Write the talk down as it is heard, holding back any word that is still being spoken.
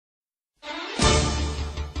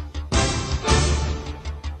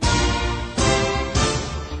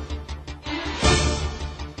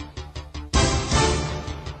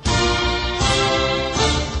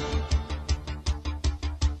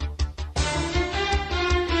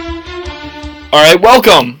All right,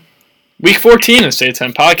 welcome. Week 14 of State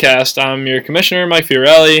 10 Podcast. I'm your commissioner, Mike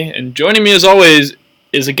Fiorelli, and joining me as always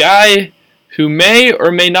is a guy who may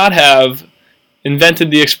or may not have invented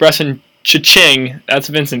the expression cha-ching. That's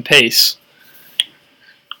Vincent Pace.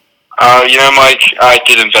 Mike, I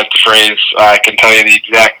did invent the phrase. I can tell you the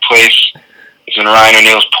exact place. It's in Ryan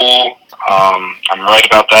O'Neill's pool. I'm right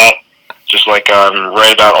about that, just like I'm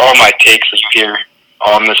right about all my takes that you hear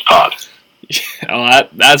on this pod. Well,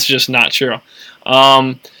 that's just not true.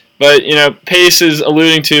 But, Pace is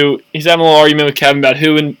alluding to, he's having a little argument with Kevin about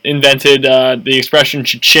who invented the expression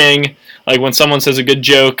cha-ching. Like when someone says a good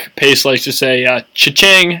joke, Pace likes to say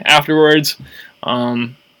cha-ching afterwards.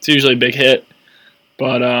 It's usually a big hit.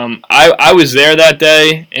 But I was there that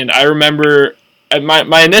day, and I remember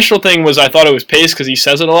my initial thing was I thought it was Pace because he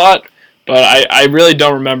says it a lot, but I really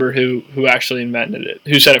don't remember who actually invented it,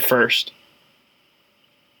 who said it first.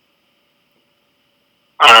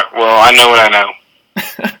 All right, well, I know what I know.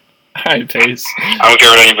 All right, Pace. I don't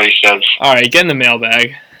care what anybody says. All right, get in the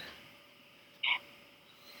mailbag.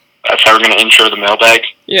 That's how we're going to intro the mailbag?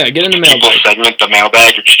 Yeah, get in the mailbag. People segment the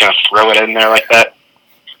mailbag, you're just going to throw it in there like that?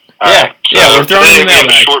 We're throwing in the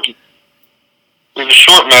mailbag. We have a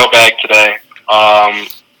short mailbag today. A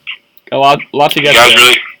lot to get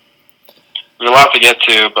to. We have a lot to get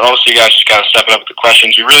to, but also you guys just got to step it up with the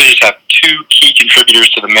questions. We really just have two key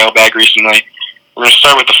contributors to the mailbag recently. We're going to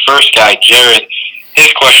start with the first guy, Jared.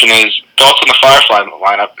 His question is, thoughts on the Firefly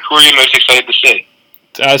lineup? Who are you most excited to see?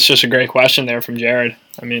 That's just a great question there from Jared.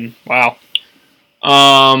 I mean, wow.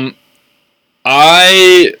 I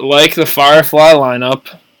like the Firefly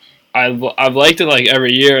lineup. I've liked it like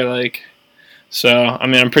every year, so I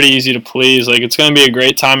mean I'm pretty easy to please. It's gonna be a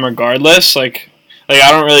great time regardless. Like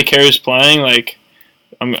I don't really care who's playing.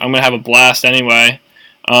 I'm gonna have a blast anyway.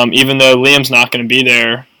 Even though Liam's not gonna be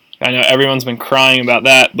there, I know everyone's been crying about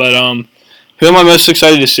that. But who am I most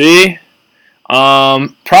excited to see?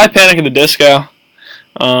 Probably Panic at the Disco.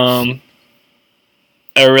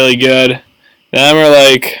 They're really good. Then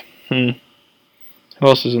we're who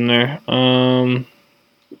else is in there?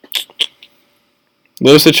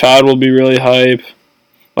 Lewis the Child will be really hype.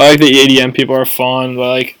 I like the EDM people are fun.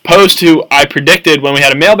 But Post, who I predicted when we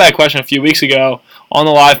had a mailbag question a few weeks ago on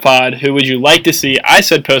the live pod, who would you like to see? I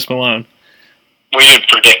said Post Malone. Well, you didn't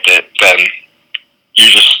predict it, then you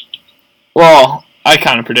just... Well, I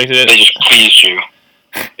kind of predicted it. They just pleased you.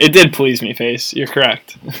 It did please me, Pace. You're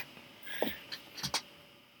correct.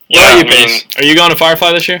 Yeah, Pace? Are you going to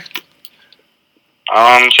Firefly this year?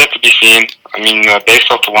 It's yet to be seen. I mean, based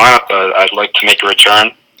off the lineup, I'd like to make a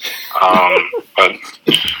return. But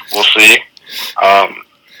we'll see.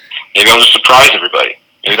 Maybe I'll just surprise everybody.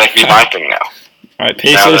 Maybe that could be my thing now. All right,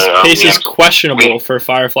 Pace is questionable for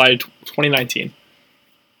Firefly 2019.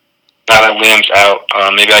 Now that Liam's out,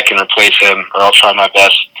 maybe I can replace him, or I'll try my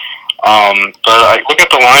best. But I look at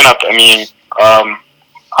the lineup. I mean,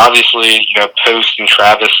 obviously, Post and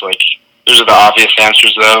Travis. Those are the obvious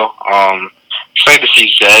answers, though. Excited to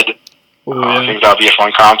see Zed. I think that'll be a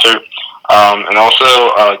fun concert. And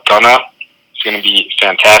also, Gunna is going to be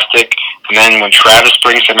fantastic. And then when Travis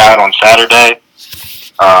brings him out on Saturday,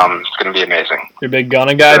 it's going to be amazing. You're a big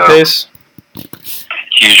Gunna guy, Pace?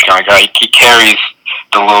 Huge Gunna guy. He carries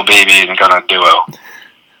the Lil Baby and Gunna duo.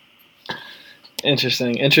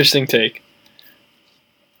 Interesting take.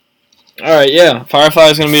 All right, yeah. Firefly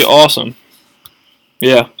is going to be awesome.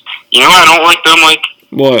 Yeah. You know what I don't like them?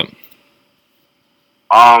 What?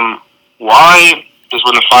 Why does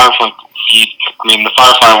when the Firefly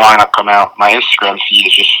lineup come out, my Instagram feed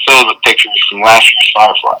is just filled with pictures from last year's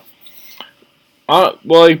Firefly?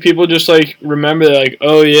 People just remember that,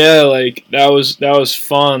 oh yeah, that was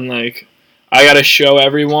fun. I gotta show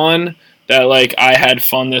everyone that I had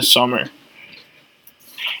fun this summer.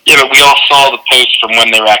 Yeah, but we all saw the posts from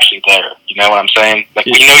when they were actually there. You know what I'm saying?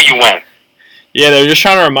 We know you went. Yeah, they're just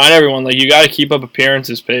trying to remind everyone you gotta keep up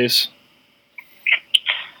appearances, Pace.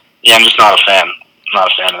 Yeah, I'm just not a fan. I'm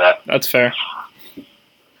not a fan of that. That's fair.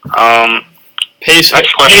 Pace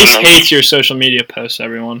hates your social media posts,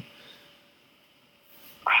 everyone.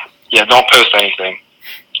 Yeah, don't post anything.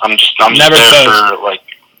 I'm just Never there post.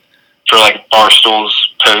 for Barstool's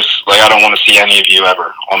posts. I don't want to see any of you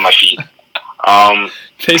ever on my feed.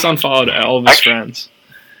 Pace unfollowed all of his friends.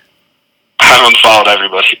 I've unfollowed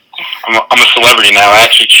everybody. I'm a celebrity now. I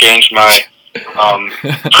actually changed my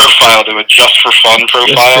profile to a just for fun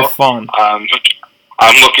profile. Just for fun.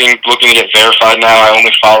 I'm looking to get verified now. I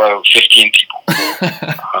only follow 15 people.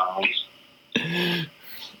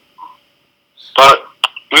 But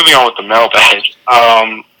moving on with the mailbag,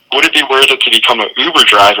 would it be worth it to become an Uber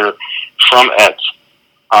driver from Eds?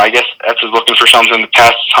 I guess Eds is looking for something to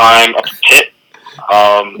pass the time up the pit.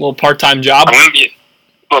 A little part-time job. I'm gonna be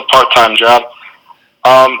a little part-time job.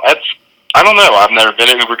 I don't know. I've never been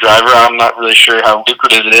an Uber driver. I'm not really sure how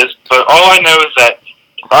lucrative it is. But all I know is that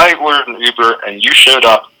if I ordered an Uber and you showed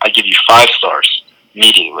up, I give you 5 stars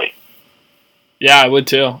immediately. Yeah, I would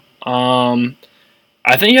too.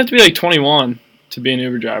 I think you have to be like 21 to be an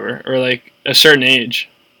Uber driver, or like a certain age.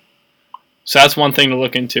 So that's one thing to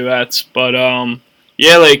look into. But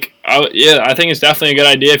yeah, I think it's definitely a good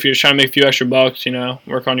idea if you're just trying to make a few extra bucks.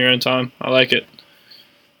 Work on your own time. I like it.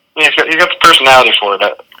 Yeah, he's got the personality for it.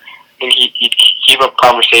 I think he'd keep up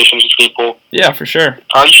conversations with people. Yeah, for sure.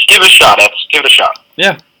 You should give it a shot, Ed. Give it a shot.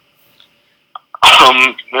 Yeah.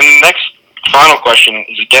 The next final question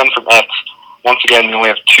is again from Ed. Once again, we only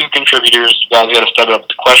have 2 contributors. You guys got to step up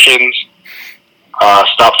the questions.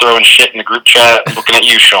 Stop throwing shit in the group chat. Looking at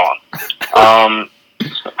you, Sean.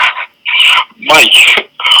 Mike,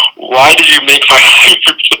 why did you make my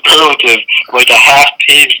super superlative like a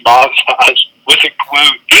half-page montage with a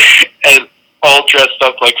glue and all dressed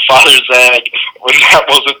up like Father Zag when that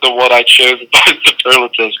wasn't the one I chose by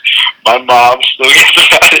superlatives? My mom still gets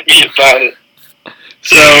mad at me about it.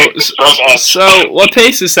 So what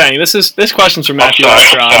Pace is saying? This question's from Matthew.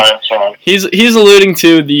 I'm sorry. He's alluding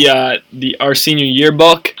to our senior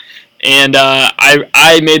yearbook, and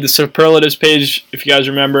I made the superlatives page. If you guys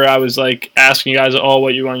remember, I was like asking you guys all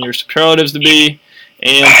what you want your superlatives to be,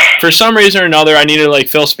 and for some reason or another, I needed to like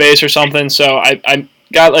fill space or something. So I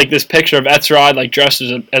got like this picture of Etzrod like dressed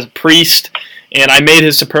as a priest, and I made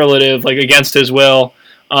his superlative like against his will,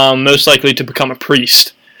 most likely to become a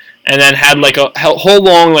priest. And then had like a whole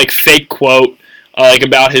long like fake quote like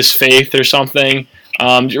about his faith or something.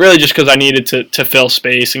 Really just because I needed to fill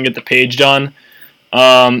space and get the page done.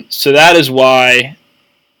 So that is why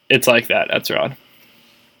it's like that. That's Rod.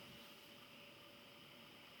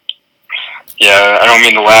 Yeah, I don't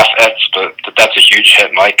mean to laugh, but that's a huge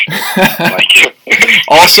hit, Mike.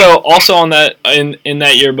 Also on that in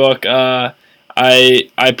that yearbook,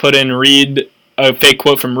 I put in a fake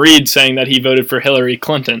quote from Reed saying that he voted for Hillary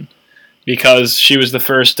Clinton because she was the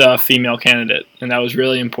first female candidate, and that was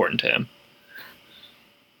really important to him.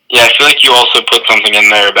 Yeah, I feel like you also put something in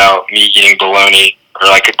there about me eating bologna, or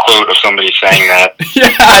like a quote of somebody saying that.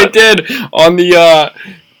 Yeah, I did on the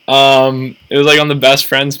it was like on the best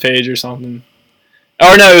friends page or something.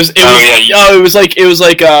 Oh no, it was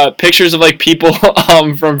like pictures of like people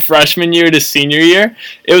from freshman year to senior year.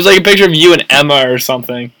 It was like a picture of you and Emma or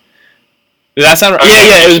something. Does that sound right?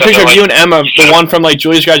 Yeah. It was a picture of you and Emma, the one from like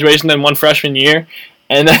Julie's graduation, then one freshman year,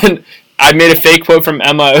 and then I made a fake quote from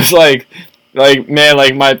Emma. It was like man,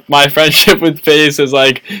 like my friendship with Pace has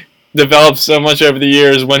like developed so much over the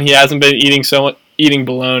years when he hasn't been eating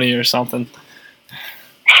bologna or something.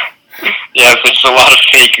 Yeah, there's a lot of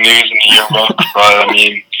fake news in the yearbook, but I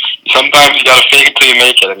mean, sometimes you gotta fake it till you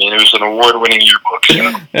make it. I mean, it was an award-winning yearbook. So.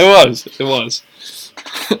 It was.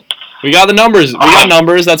 We got the numbers. We got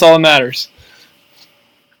numbers. That's all that matters.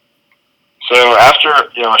 So after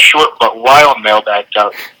a short but wild mailbag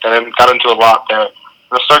got into a lot there,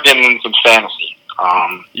 we're gonna start getting into some fantasy.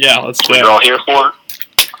 Yeah, let's do it. You're all here for.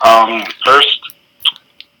 First,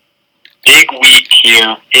 big week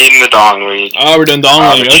here in the Dong League. Oh, we're doing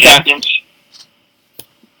Dong League. Okay.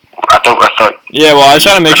 I thought. Yeah, well, I was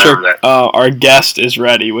trying to make sure our guest is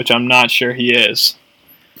ready, which I'm not sure he is.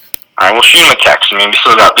 All right, we'll shoot him a text. I mean, we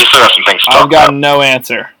still got some things to talk about. I've got no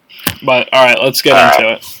answer, but all right, let's get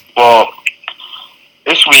into it. Well,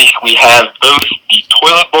 this week we have both the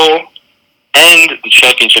Toilet Bowl and the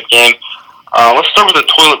championship game. Let's start with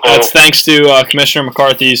the Toilet Bowl. That's thanks to Commissioner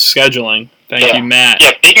McCarthy's scheduling. Thank you, Matt.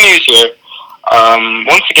 Yeah, big news here.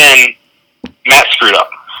 Once again, Matt screwed up.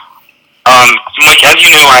 Mike, as you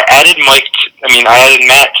know, I added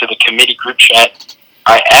Matt to the committee group chat.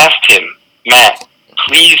 I asked him, Matt,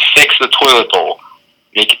 please fix the Toilet Bowl.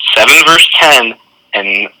 Make it 7 versus 10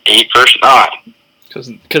 and 8 versus 9.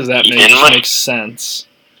 Because that makes sense.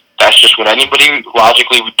 That's just what anybody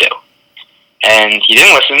logically would do. And he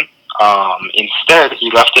didn't listen. Instead, he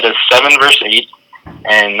left it as 7 versus 8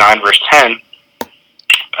 and 9 versus 10.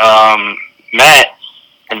 Matt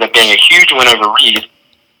ended up getting a huge win over Reed.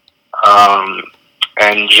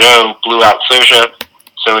 And Joe blew out Sosha.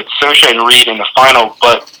 So it's Sosha and Reed in the final.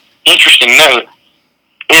 But interesting note,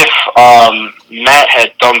 if Matt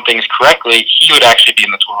had done things correctly, he would actually be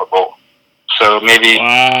in the Toilet Bowl. So maybe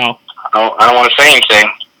wow. I don't want to say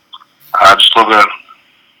anything. Just a little bit.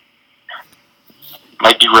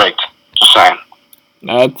 Might be rigged. Just saying.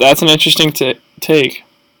 That's an interesting take.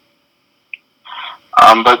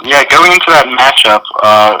 But yeah, going into that matchup,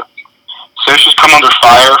 Sosha's come under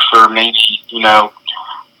fire for maybe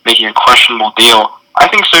making a questionable deal. I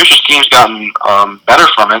think Socia's team's gotten better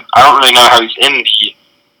from it. I don't really know how he's in the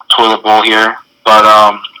toilet bowl here,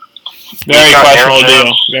 but very questionable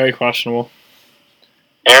deal. Very questionable.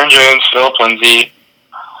 Aaron Jones, Philip Lindsay,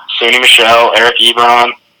 Sony Michel, Eric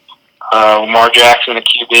Ebron, Lamar Jackson, a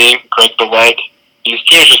QB, Greg the Leg. His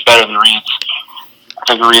team is just better than Reed's. I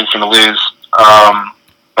think Reed's going to lose.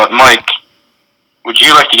 But Mike, would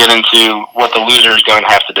you like to get into what the loser is going to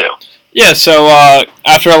have to do? Yeah, so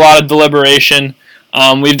after a lot of deliberation,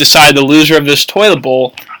 we've decided the loser of this toilet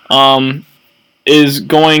bowl is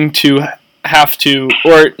going to have to,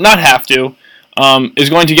 or not have to, is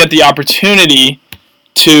going to get the opportunity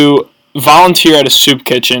to volunteer at a soup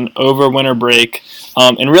kitchen over winter break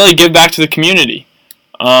and really give back to the community.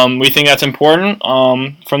 We think that's important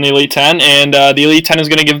from the Elite 10, and the Elite 10 is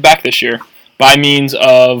going to give back this year by means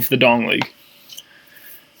of the Dong League.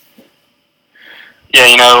 Yeah,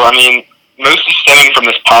 mostly stemming from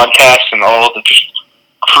this podcast and all of the just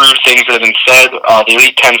crude things that have been said, the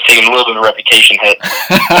Elite 10's taken a little bit of a reputation hit.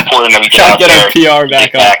 Important that we get out get there our PR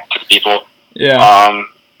back to the people. Yeah.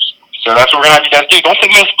 So that's what we're going to have you guys do. Don't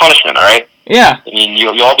think of it as punishment, all right? Yeah.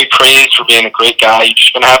 You'll all be praised for being a great guy. You're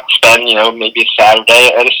just going to have to spend, maybe a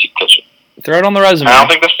Saturday at a soup kitchen. Throw it on the resume. And I don't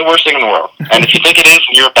think that's the worst thing in the world. And if you think it is,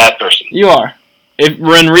 then you're a bad person. You are.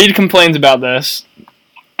 When Reed complains about this,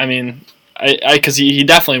 because he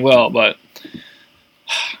definitely will, but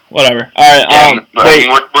whatever. All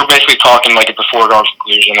right. We're basically talking like at the foregone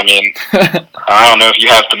conclusion. I don't know if you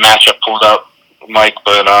have the matchup pulled up, Mike,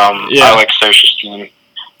 but I like Socia's team.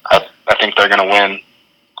 I think they're gonna win.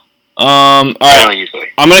 All right. Really easily.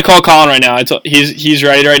 I'm gonna call Colin right now. He's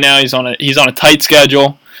ready right now. He's on a tight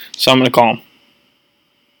schedule, so I'm gonna call him.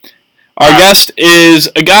 Our guest is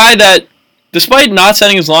a guy that, despite not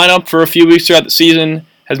setting his lineup for a few weeks throughout the season,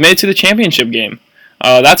 has made it to the championship game.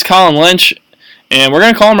 That's Colin Lynch, and we're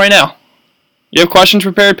going to call him right now. You have questions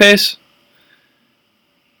prepared, Pace?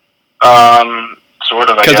 Sort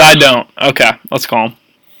of, I guess. Because I don't. Okay, let's call him.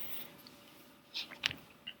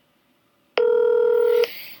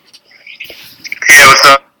 Yeah, what's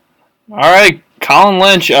up? All right, Colin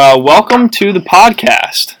Lynch, welcome to the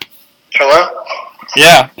podcast. Hello?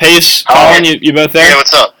 Yeah, Pace, Colin, you both there? Yeah,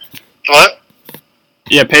 what's up? What?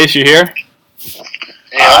 Yeah, Pace, you here?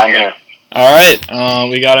 Yeah, I'm here. All right,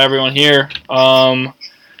 we got everyone here. Colin,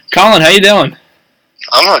 how you doing?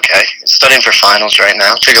 I'm okay. Studying for finals right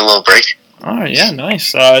now. Take a little break. All right, yeah,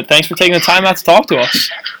 nice. Thanks for taking the time out to talk to us.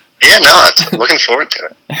 Yeah, no, looking forward to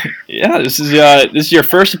it. Yeah, this is your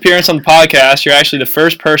first appearance on the podcast. You're actually the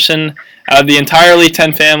first person out of the entire Elite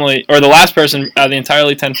 10 family, or the last person out of the entire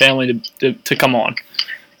Elite 10 family to come on.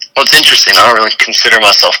 Well, it's interesting. I don't really consider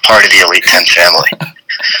myself part of the Elite 10 family.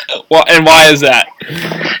 Well, and why is that?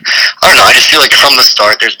 I don't know. I just feel like from the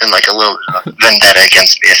start there's been like a little vendetta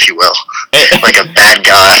against me, if you will. Like a bad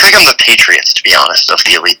guy. I think I'm the Patriots, to be honest, of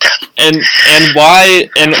the Elite 10. And why,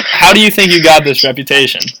 and how do you think you got this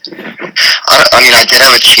reputation? I did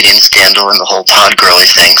have a cheating scandal in the whole Todd Gurley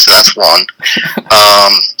thing, so that's one.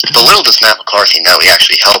 But little does Matt McCarthy know, he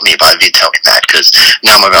actually helped me by vetoing that, because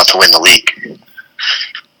now I'm about to win the league.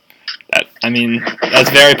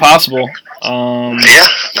 That's very possible. Yeah.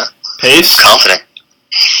 No. Pace? Confident.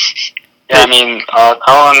 Yeah,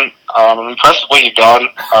 Colin, I'm impressed with what you've done.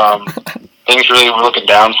 Things really were looking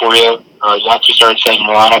down for you. You actually started setting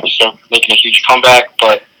your lineup. You started making a huge comeback,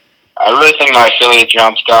 but I really think my affiliate,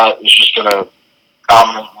 John Scott, is just going to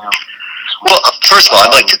dominate now. Well, first of all,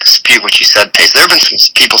 I'd like to dispute what you said, Pace. There have been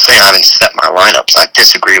some people saying I haven't set my lineups. I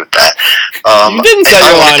disagree with that. You didn't set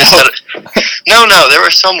your lineup. No. There were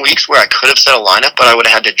some weeks where I could have set a lineup, but I would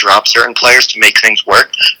have had to drop certain players to make things work.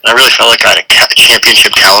 And I really felt like I had a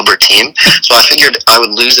championship caliber team. So I figured I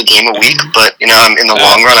would lose a game a week, but in the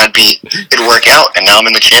long run, it'd work out. And now I'm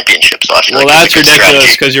in the championship. So I feel that's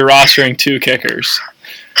ridiculous because you're rostering 2 kickers.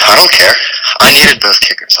 I don't care. I needed both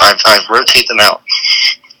kickers. I rotate them out.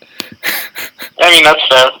 That's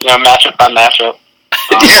fair. Matchup by matchup.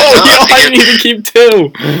 I need to keep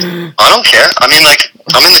 2. I don't care. I'm in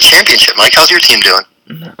the championship. Mike, how's your team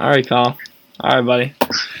doing? All right, Colin. All right, buddy.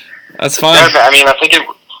 That's fine. Yeah, I think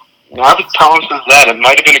now that Colin says that, it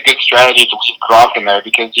might have been a good strategy to leave Gronk in there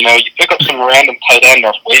because, you pick up some random tight end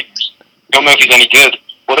off waivers. You don't know if he's any good.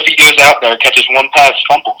 What if he goes out there, catches one pass,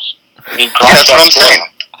 fumbles? That's what I'm saying.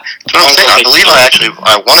 I believe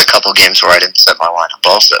I won a couple games where I didn't set my lineup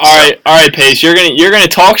also. All right, Pace. You're gonna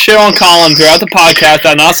talk shit on Colin throughout the podcast.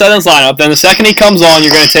 I'm not setting his lineup. Then the second he comes on,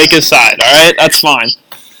 you're gonna take his side. All right, that's fine.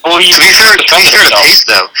 Well, to be fair to Pace,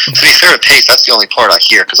 though, that's the only part I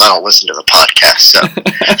hear because I don't listen to the podcast. So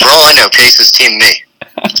for all I know, Pace is team me.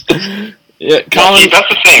 Yeah, Colin. That's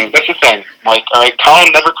the thing. Like, all right,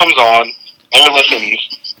 Colin never comes on. never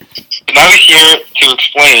listens. But now he's here to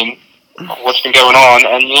explain what's been going on,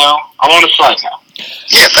 and I'm on his side now.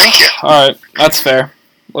 Yeah, thank you. All right, that's fair.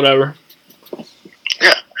 Whatever.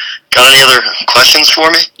 Yeah. Got any other questions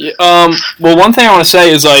for me? Yeah, well, one thing I want to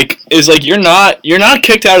say is you're not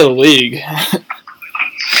kicked out of the league. I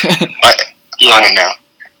don't know.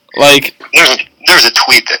 Like, there was a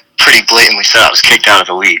tweet that pretty blatantly said I was kicked out of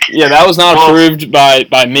the league. Yeah, that was not approved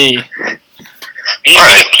by me. Need to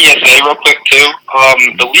get a PSA real quick too.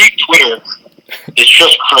 The league Twitter is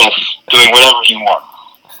just Chris doing whatever he wants.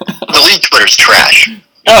 The league Twitter's trash.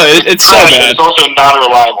 Oh, it's so bad. It's also not a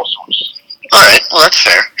reliable source. Alright, well that's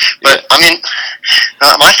fair. But, I mean,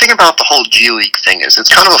 my thing about the whole G League thing is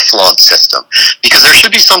it's kind of a flawed system. Because there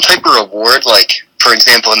should be some type of reward, like, for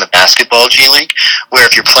example, in the basketball G League, where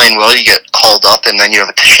if you're playing well, you get called up and then you have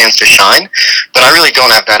a chance to shine. But I really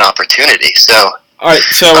don't have that opportunity, so... Alright,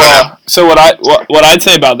 so what I'd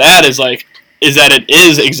say about that is that it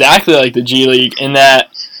is exactly like the G League in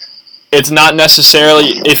that it's not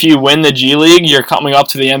necessarily if you win the G League, you're coming up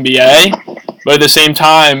to the NBA, but at the same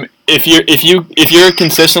time, if you're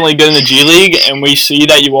consistently good in the G League and we see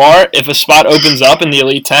that you are, if a spot opens up in the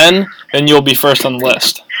Elite 10, then you'll be first on the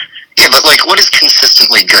list. Yeah, but what does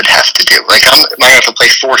consistently good have to do? Am I gonna have to play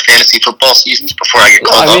 4 fantasy football seasons before I get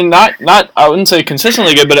called up? I mean, not I wouldn't say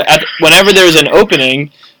consistently good, but whenever there's an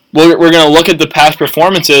opening, we're gonna look at the past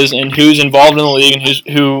performances and who's involved in the league and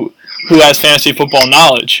who has fantasy football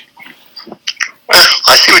knowledge. Well,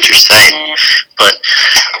 I see what you're saying, but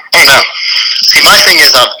I don't know. See, my thing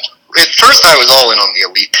is, at first I was all in on the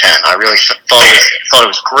Elite 10. I really thought it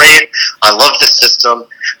was great. I loved the system,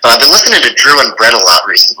 but I've been listening to Drew and Brett a lot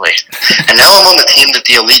recently, and now I'm on the team that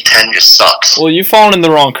the Elite 10 just sucks. Well, you've fallen in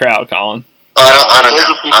the wrong crowd, Colin. I don't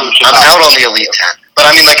know. I'm out on the Elite 10. But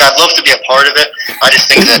I mean, I'd love to be a part of it. I just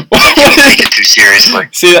think that people take it too seriously.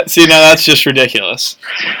 See, now that's just ridiculous.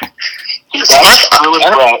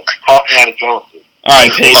 Talking out of jealousy. All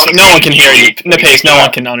right, Pace. No one can hear you. Pace. No one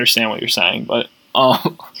can understand what you're saying. But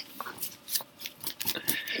what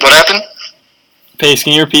happened? Pace,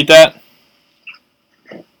 can you repeat that?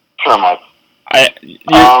 Sure, Mike.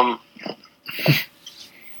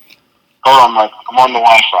 Hold on, Mike. I'm on the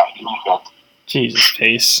Wi-Fi. Give me a second. Jesus,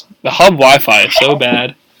 Pace. The hub Wi-Fi is so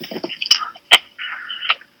bad.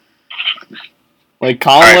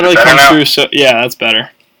 Colin literally comes through. So yeah, that's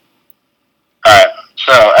better. All right.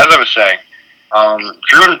 So as I was saying,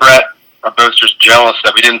 Drew and Brett are both just jealous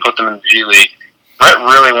that we didn't put them in the G League. Brett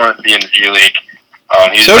really wanted to be in the G League.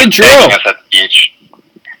 So did Drew. Us at the beach,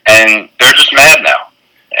 and they're just mad now.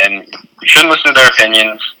 And you shouldn't listen to their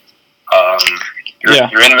opinions.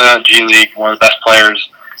 You're in the G League, one of the best players.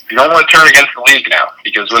 You don't want to turn against the league now,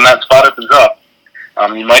 because when that spot opens up,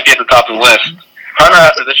 you might be at the top of the list. Probably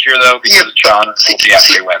not after this year, though, because John will be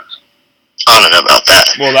after he wins. I don't know about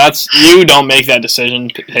that. Well, you don't make that decision,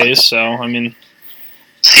 Pace, so, I mean...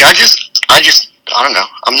 See, I don't know.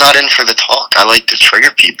 I'm not in for the talk. I like to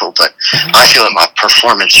trigger people, but I feel that my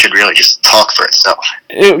performance should really just talk for itself.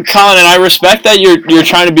 Colin, and I respect that you're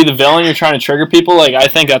trying to be the villain, you're trying to trigger people. I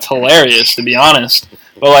think that's hilarious, to be honest.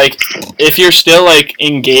 But, if you're still,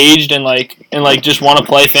 engaged and, just want to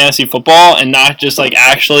play fantasy football and not just,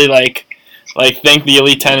 actually, think the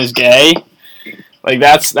Elite 10 is gay,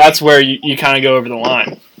 that's where you kind of go over the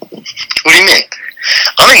line. What do you mean?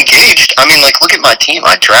 I'm engaged. I mean, look at my team.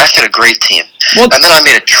 I drafted a great team. And then I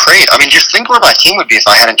made a trade. I mean, just think where my team would be if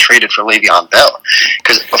I hadn't traded for Le'Veon Bell.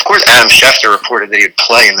 Because, of course, Adam Schefter reported that he would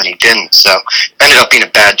play, and then he didn't. So, it ended up being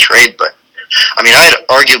a bad trade. But, I mean, I had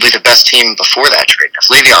arguably the best team before that trade. If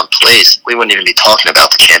Le'Veon plays, we wouldn't even be talking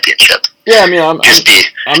about the championship. Yeah, I mean, I'm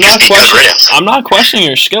not questioning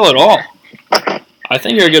your skill at all. I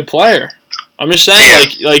think you're a good player. I'm just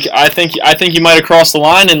saying, I think you might have crossed the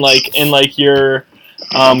line and you're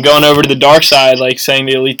going over to the dark side, saying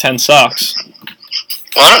the Elite 10 sucks.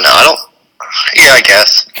 Well, I don't know. Yeah, I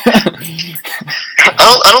guess. I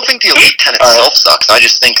don't think the Elite 10 itself sucks. I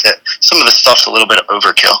just think that some of the stuff's a little bit of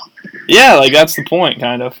overkill. Yeah, that's the point,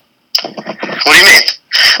 kind of. What do you mean?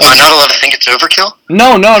 Am I not allowed to think it's overkill?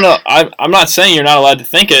 No. I'm not saying you're not allowed to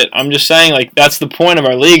think it. I'm just saying, that's the point of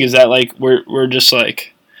our league is that, we're just,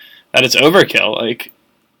 that it's overkill.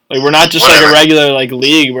 We're not just a regular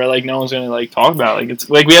league where no one's gonna talk about it. It's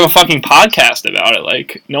we have a fucking podcast about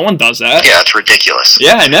it. No one does that. Yeah, it's ridiculous.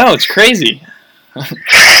 Yeah, I know, it's crazy.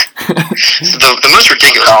 The most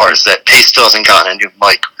ridiculous part is that Pace still hasn't gotten a new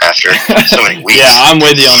mic after so many weeks. Yeah, I'm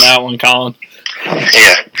with you on that one, Colin.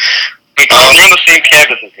 Yeah. You're on the same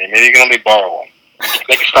campus as me. Maybe you can let me borrow one.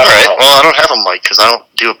 Alright, well, I don't have a mic because I don't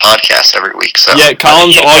do a podcast every week. So yeah,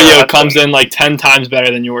 Colin's audio comes in 10 times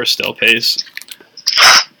better than yours still, Pace.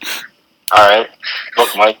 All right.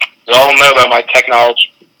 Look, Mike, you all know about my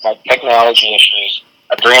technology issues.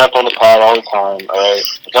 I bring it up on the pod all the time. All right.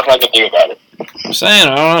 There's nothing I can do about it. I'm saying,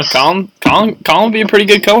 I don't know. Colin would be a pretty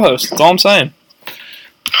good co-host. That's all I'm saying.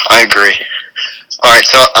 I agree. All right,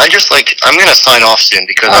 so I'm going to sign off soon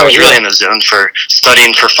because I was really in the zone for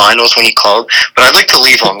studying for finals when you called. But I'd like to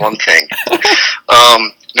leave on one thing.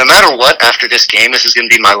 No matter what, after this game, this is going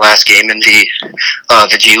to be my last game in the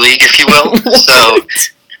G League, if you will. So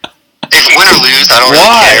if win or lose, I don't really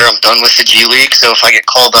care. I'm done with the G League. So if I get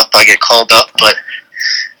called up, I get called up. But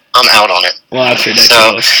I'm out on it. Well, that's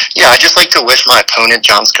ridiculous. So, yeah, I'd just like to wish my opponent,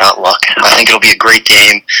 John Scott, luck. I think it'll be a great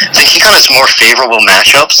game. I think he got us more favorable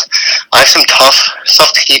matchups. I have some tough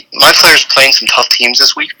my players playing some tough teams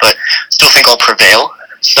this week, but still think I'll prevail.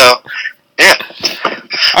 So, yeah.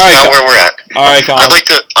 All right, that's where we're at. All right, Colin.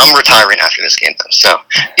 I'm retiring after this game, though. So,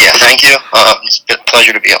 yeah, thank you. It's a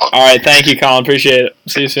pleasure to be on. All right, thank you, Colin. Appreciate it.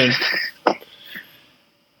 See you soon.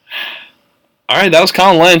 All right, that was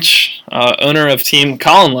Colin Lynch, owner of team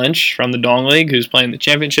Colin Lynch from the Dong League, who's playing the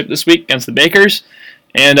championship this week against the Bakers.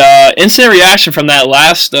 And instant reaction from that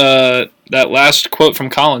last quote from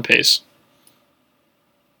Colin Pace.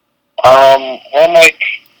 Well, Mike,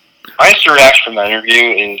 my instant reaction from that interview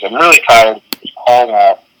is I'm really tired of calling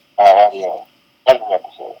out my audio every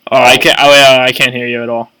episode. Oh, I can't hear you at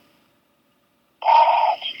all.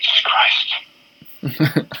 Oh, Jesus Christ.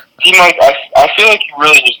 See, Mike, I feel like you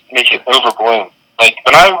really just make it overblown. Like,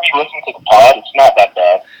 when I re-listen to the pod, it's not that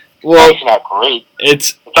bad. Well, it's not great.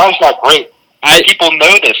 It's not great. People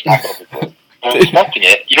know this not going to be good. They're expecting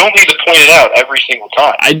it. You don't need to point it out every single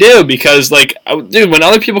time. I do, because, like, dude, when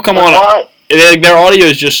other people come on, their audio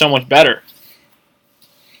is just so much better.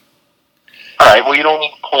 Alright, well, you don't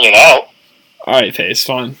need to point it out. Alright, Pace,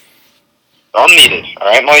 fine. Unneeded,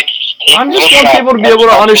 alright, Mike? I just want people to be able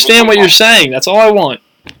to understand what you're saying. That's all I want.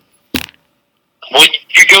 Well,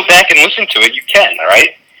 if you go back and listen to it, you can,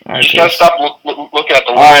 alright? You just gotta stop looking at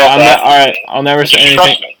the Alright, I'll never say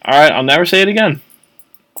anything. Alright, I'll never say it again.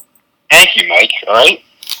 Thank you, Mike, alright?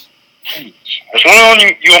 I just want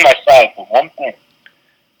you on my side for one thing.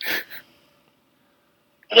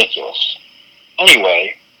 Ridiculous.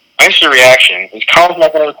 Anyway, my instant reaction is Colin's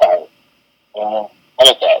not going to retire. How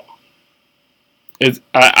about that?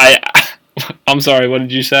 I'm sorry, what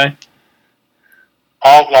did you say?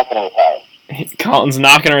 Colin's not going to retire. Colin's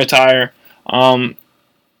not going to retire.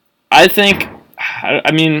 I think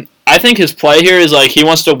his play here is like he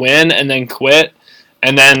wants to win and then quit,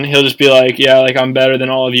 and then he'll just be like, yeah, like I'm better than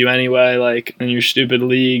all of you anyway, like in your stupid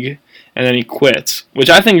league, and then he quits, which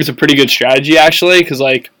I think is a pretty good strategy actually, because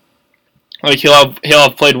like he'll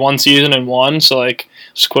have played one season and won, so like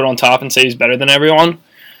just quit on top and say he's better than everyone,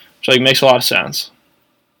 which like makes a lot of sense.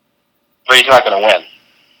 But he's not going to win.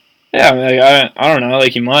 Yeah, I don't know,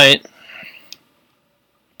 like he might.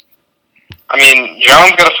 I mean,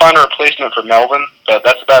 John's got to find a replacement for Melvin, but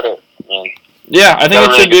that's about it. Yeah, I think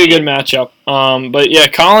it should be a good matchup. But yeah,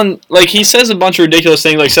 Colin, like he says a bunch of ridiculous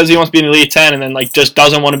things, like says he wants to be in the Elite 10 and then like just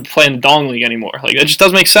doesn't want to play in the Dong League anymore. Like that just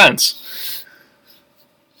doesn't make sense.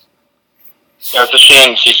 Yeah, it's a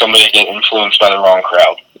shame to see somebody get influenced by the wrong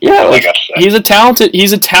crowd. Yeah, like, he's a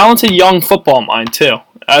talented young football mind too.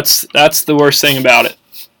 That's the worst thing about it.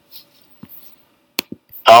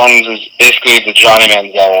 Collins is basically the Johnny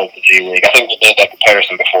Manziel of the G League. I think we made that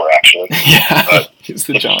comparison before, actually. Yeah, but he's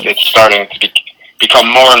the Johnny. It's starting to become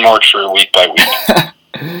more and more true week by week.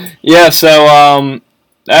 Yeah, so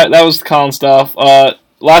that was Colin stuff.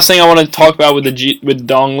 Last thing I want to talk about with the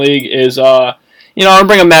Dong League is I'm gonna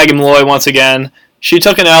bring up Maggie Malloy once again. She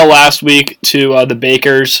took an L last week to the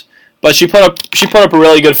Bakers, but she put up a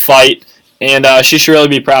really good fight, and she should really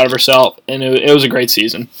be proud of herself. And it was a great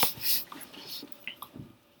season.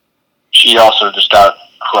 She also just got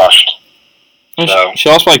crushed. So. She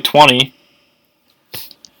lost by like 20.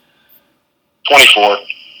 24. All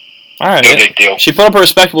right. No big deal. She put up a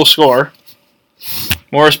respectable score.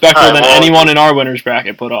 More respectable than anyone in our winners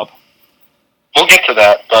bracket put up. We'll get to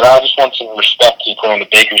that, but I just want some respect to you put on the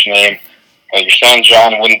Baker's name. You're saying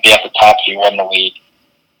John wouldn't be at the top if he won the league.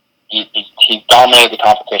 He dominated the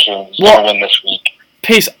competition. He's going to win this week.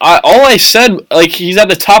 Pace, all I said, like, he's at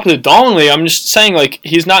the top of the Dong League. I'm just saying, like,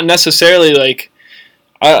 he's not necessarily, like,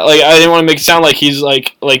 I didn't want to make it sound like he's,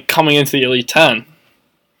 like coming into the Elite 10.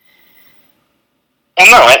 Well,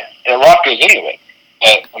 no, a lot goes into it.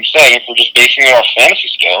 But I'm saying if we're just basing it off fantasy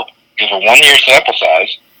skill, we have a 1-year sample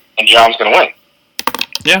size, and John's going to win.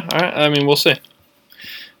 Yeah, all right. I mean, we'll see.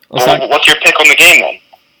 What's your pick on the game, then?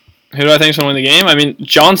 Who do I think is going to win the game? I mean,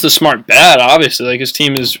 John's the smart bet, obviously. Like, his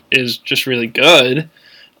team is just really good.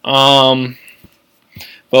 But,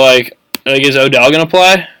 like, is Odell going to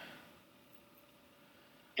play?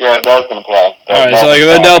 Yeah, Adele's going to play. All right, so like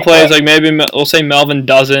if Adele plays, like maybe we'll say Melvin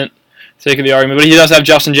doesn't. Sake of the argument, but he does have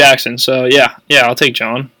Justin Jackson, so yeah, I'll take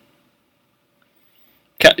John.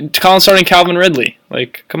 Colin starting Calvin Ridley,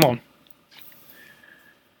 like, come on.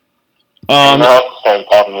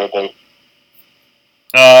 Calvin Ridley.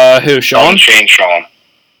 Who? Sean? Unchained Sean.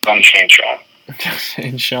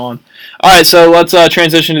 Sean. All right, so let's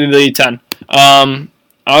transition to the 10. I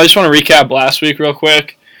just want to recap last week real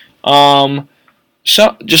quick.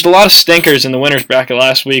 So just a lot of stinkers in the winners bracket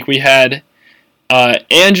last week. We had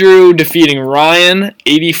Andrew defeating Ryan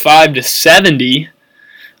 85-70,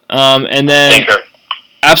 and then Stinker.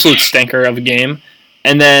 Absolute stinker of a game,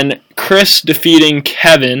 and then Chris defeating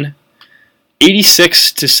Kevin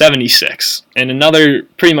 86-76, and another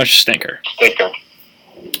pretty much stinker.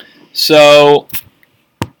 So,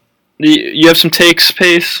 you have some takes,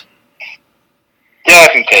 Pace? Yeah, I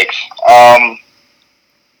have some takes.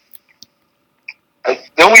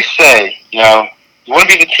 They always say, you want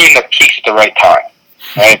to be the team that peaks at the right time,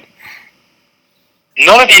 right?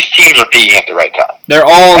 None of these teams are peaking at the right time. They're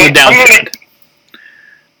all on the downtrend.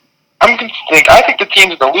 I think the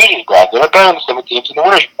teams in the losers bracket are better than some of the teams in the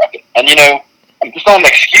winners bracket. And, it's not an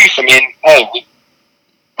excuse. I mean, hey,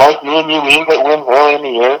 both me and you get wins early in the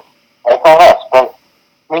year. That's on us. But,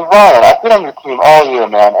 I mean, Ryan, I've been on your team all year,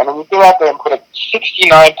 man. And when you go out there and put up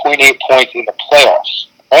 69.8 points in the playoffs,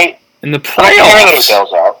 right? In the playoffs?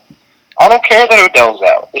 I don't care that Odell's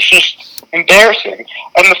out. It's just embarrassing.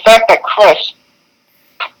 And the fact that Chris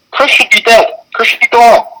should be dead. Chris should be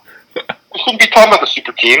gone. We shouldn't be talking about the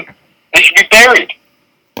super team. They should be buried.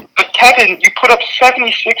 But Kevin, you put up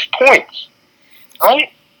 76 points,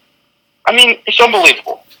 right? I mean, it's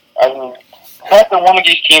unbelievable. I mean, the fact that one of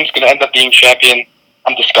these teams is going to end up being champion,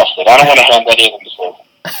 I'm disgusted. I don't want to hand any of them this over.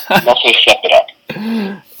 Unless they step it up.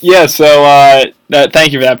 Yeah, so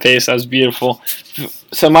thank you for that, Pace. That was beautiful.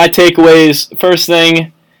 So my takeaways, first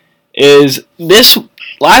thing is this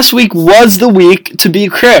last week was the week to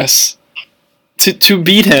beat Chris. To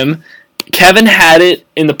beat him, Kevin had it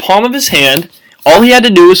in the palm of his hand. All he had to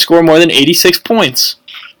do was score more than 86 points.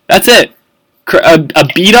 That's it. A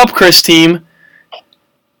beat-up Chris team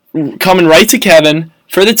coming right to Kevin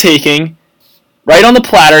for the taking, right on the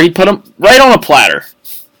platter. He put him right on a platter.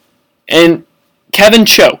 And Kevin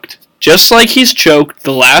choked. Just like he's choked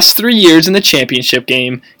the last 3 years in the championship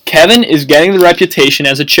game, Kevin is getting the reputation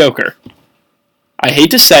as a choker. I hate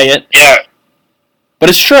to say it, but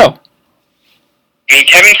it's true. I mean,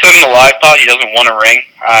 Kevin said in the live pod he doesn't want a ring.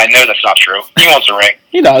 I know that's not true. He wants a ring.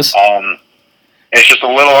 He does. It's just a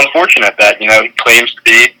little unfortunate that, he claims to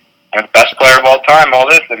be the best player of all time, all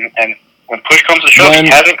this, and when push comes to shove, he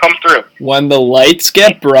hasn't come through. When the lights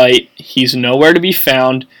get bright, he's nowhere to be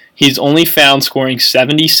found. He's only found scoring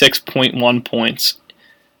 76.1 points.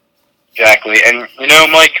 Exactly. And,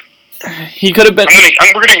 Mike, he could have been...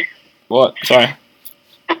 we're gonna... What? Sorry.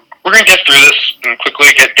 We're going to get through this and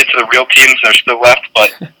quickly get to the real teams that are still left,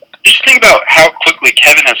 but just think about how quickly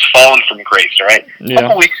Kevin has fallen from grace, right? Yeah. A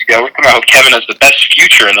couple weeks ago, we talked about how Kevin has the best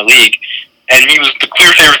future in the league, and he was the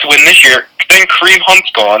clear favorite to win this year. Then Kareem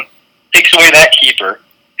Hunt's gone, takes away that keeper,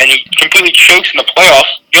 and he completely chokes in the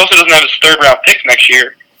playoffs. He also doesn't have his third-round picks next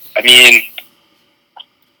year. I mean,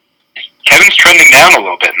 Kevin's trending down a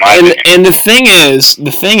little bit, in my opinion. And the thing is,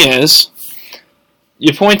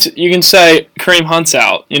 you can say Kareem Hunt's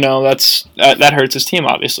out. That hurts his team,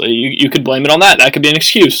 obviously. You could blame it on that. That could be an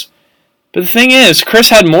excuse. But the thing is, Chris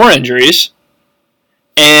had more injuries,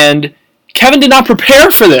 and Kevin did not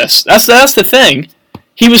prepare for this. That's the thing.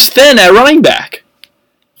 He was thin at running back,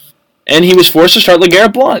 and he was forced to start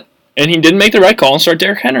LeGarrette Blount, and he didn't make the right call and start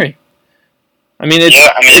Derrick Henry. I mean,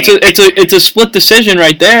 it's a split decision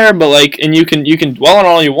right there, but and you can dwell on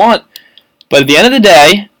all you want, but at the end of the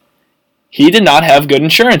day, he did not have good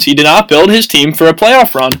insurance. He did not build his team for a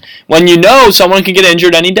playoff run when someone can get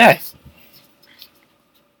injured any day.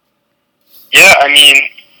 Yeah, I mean,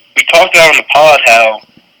 we talked about on the pod how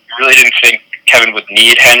we really didn't think Kevin would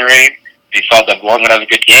need Henry. We thought that Blount would have a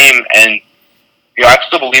good game, and I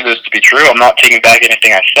still believe this to be true. I'm not taking back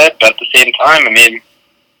anything I said, but at the same time, I mean,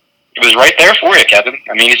 it was right there for you, Kevin.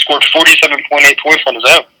 I mean, he scored 47.8 points on his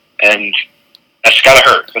own, and that's got to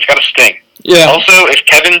hurt. That's got to sting. Yeah. Also, if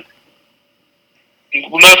Kevin...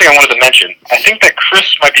 Another thing I wanted to mention, I think that Chris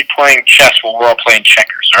might be playing chess while we're all playing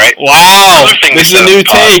checkers, right? Wow, this is a new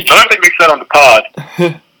take. Another thing we said on the pod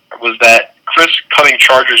was that Chris cutting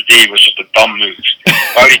Chargers D was just a dumb move.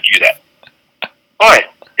 Why would he do that? But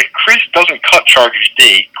if Chris doesn't cut Chargers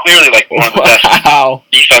D, clearly one of the best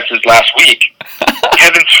defenses last week,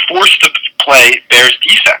 Kevin's forced to play Bears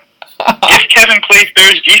defense. If Kevin played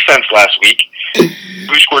Bears defense last week,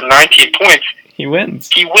 who scored 19 points, He wins.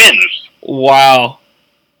 He wins. Wow.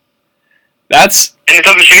 That's... And it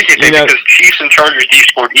doesn't change anything because Chiefs and Chargers each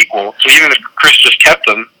scored equal. So even if Chris just kept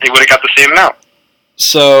them, they would have got the same amount.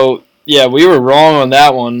 So, yeah, we were wrong on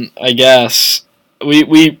that one, I guess.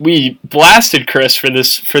 We blasted Chris for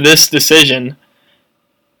this decision,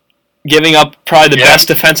 giving up probably the best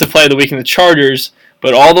defensive play of the week in the Chargers,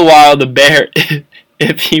 but all the while the Bear,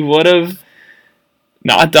 if he would have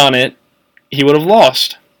not done it, he would have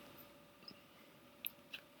lost.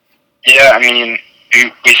 Yeah, I mean,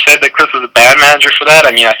 we said that Chris was a bad manager for that.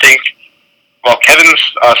 I mean, I think, while Kevin's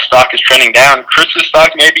stock is trending down, Chris's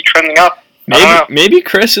stock may be trending up. Maybe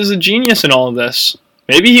Chris is a genius in all of this.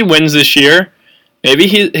 Maybe he wins this year. Maybe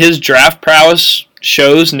his draft prowess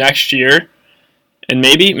shows next year. And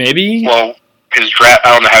maybe... Well, his draft,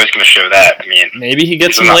 I don't know how he's going to show that. I mean, maybe he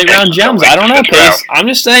gets some late-round gems. I don't know, Pace. I'm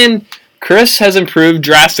just saying Chris has improved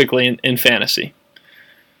drastically in fantasy.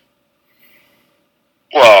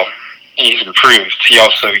 Well, he's improved. He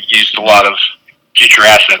also used a lot of future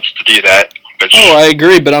assets to do that. I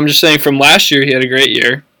agree, but I'm just saying from last year he had a great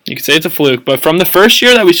year. You could say it's a fluke, but from the first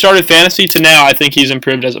year that we started fantasy to now, I think he's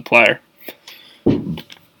improved as a player.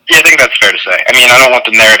 Yeah, I think that's fair to say. I mean, I don't want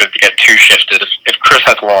the narrative to get too shifted. If Chris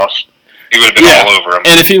had lost, we would have been all over him.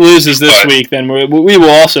 And if he loses this week, then we will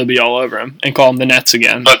also be all over him and call him the Nets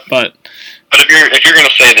again. But if you're going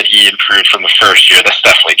to say that he improved from the first year, that's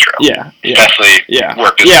definitely true. Yeah. Definitely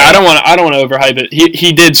worked. I don't want to overhype it.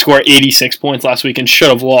 He did score 86 points last week and should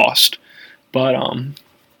have lost. But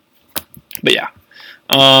yeah.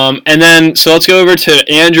 And then so let's go over to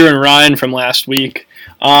Andrew and Ryan from last week.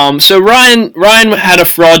 So Ryan had a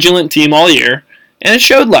fraudulent team all year, and it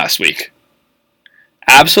showed last week.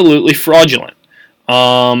 Absolutely fraudulent.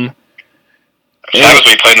 That was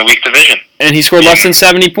when he played in the weak division. And he scored less than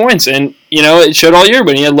 70 points, and it showed all year.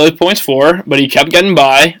 But he had low points for, but he kept getting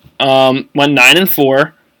by. Went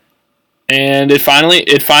 9-4, and it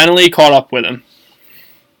finally caught up with him.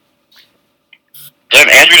 Yeah,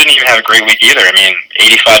 Andrew didn't even have a great week either. I mean,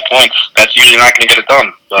 85 points. That's usually not going to get it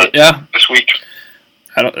done. But this week,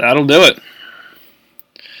 that'll do it.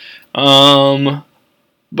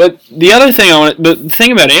 But the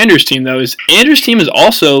thing about Andrew's team though is Andrew's team is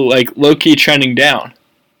also like low key trending down.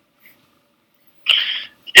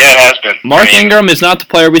 Yeah, it has been. Mark Ingram is not the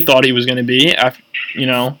player we thought he was going to be. After,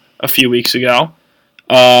 a few weeks ago.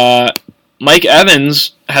 Mike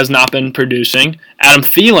Evans has not been producing. Adam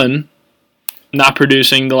Thielen not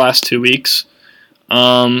producing the last 2 weeks.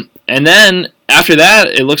 And then after that,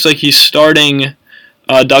 it looks like he's starting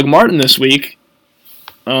Doug Martin this week,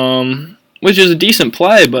 which is a decent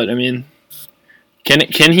play. But I mean,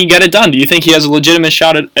 can he get it done? Do you think he has a legitimate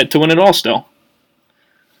shot to win it all still?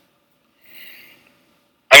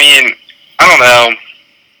 I mean, I don't know.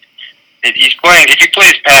 If he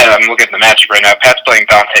plays Pat, I'm looking at the matchup right now. Pat's playing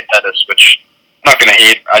Dante Pettis, which I'm not going to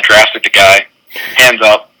hate. I drafted the guy. Hands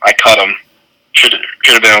up, I cut him. Should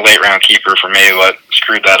have been a late round keeper for me, but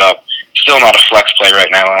screwed that up. Still not a flex play right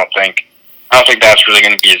now. I don't think that's really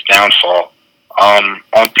going to be his downfall. On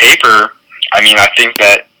paper, I mean, I think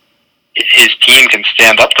that his team can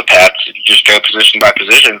stand up to Pats if you just go position by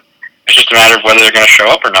position. It's just a matter of whether they're going to show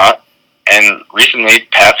up or not. And recently,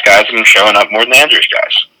 Pat's guys have been showing up more than Andrew's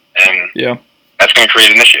guys, and that's going to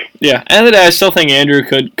create an issue. Yeah, end of the day, I still think Andrew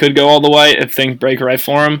could go all the way if things break right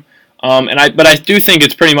for him. But I do think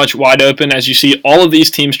it's pretty much wide open as you see all of these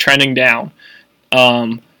teams trending down.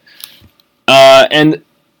 And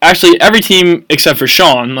actually, every team except for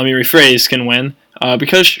Sean, let me rephrase, can win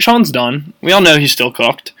because Sean's done. We all know he's still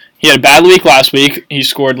cooked. He had a bad week last week. He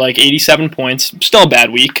scored like 87 points. Still a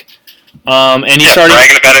bad week. And he started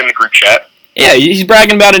bragging about it in the group chat. Yeah, he's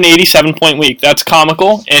bragging about an 87-point week. That's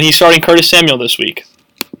comical. And he's starting Curtis Samuel this week.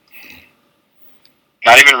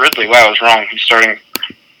 Not even Ridley. Wow, I was wrong. He's starting.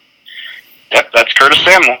 Yep, that's Curtis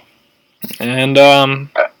Samuel. And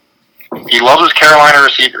he loves his Carolina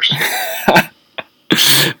receivers.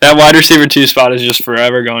 That wide receiver 2 spot is just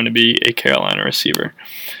forever going to be a Carolina receiver.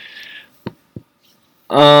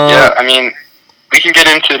 Yeah, I mean, we can get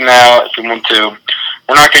into it now if we want to.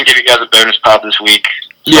 We're not going to give you guys a bonus pod this week.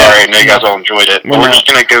 Sorry, I know you guys all enjoyed it. But we're just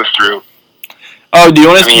going to go through. Oh, do you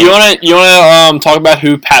want to talk about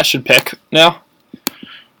who Pat should pick now?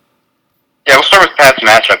 Yeah, we'll start with Pat's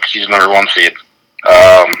matchup because he's number 1 seed.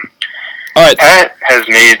 All right. Pat has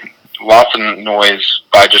made lots of noise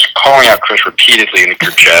by just calling out Chris repeatedly in the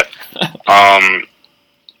group chat.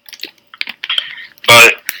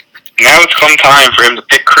 But now it's come time for him to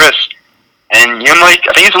pick Chris. And I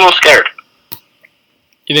think he's a little scared.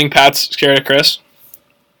 You think Pat's scared of Chris?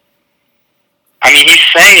 I mean, he's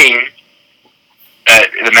saying that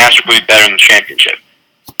the matchup will be better than the championship.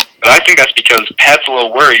 But I think think that's because Pat's a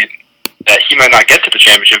little worried that he might not get to the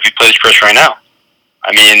championship if he plays Chris right now.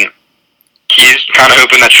 I mean, he's kind of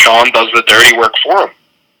hoping that Sean does the dirty work for him.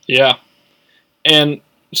 Yeah. And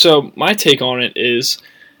so my take on it is,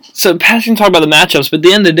 so Pat can talk about the matchups, but at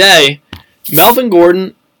the end of the day, Melvin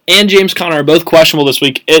Gordon and James Conner are both questionable this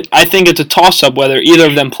week. I think it's a toss-up whether either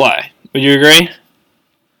of them play. Would you agree?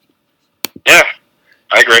 Yeah,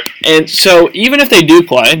 I agree. And so even if they do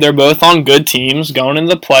play, they're both on good teams going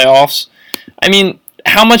into the playoffs. I mean,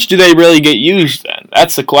 how much do they really get used then?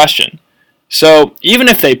 That's the question. So even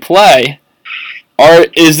if they play,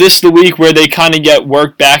 is this the week where they kind of get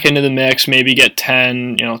worked back into the mix, maybe get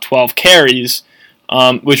 10, 12 carries,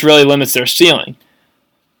 which really limits their ceiling?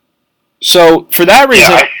 So for that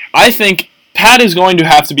reason, I think Pat is going to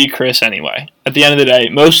have to beat Chris anyway. At the end of the day,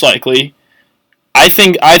 most likely. I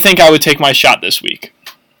think I would take my shot this week.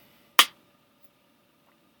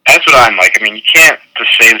 That's what I'm like. I mean, you can't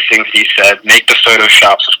just say the things he said, make the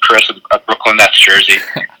photoshops of Chris in a Brooklyn Nets jersey,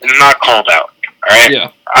 and not called out. All right?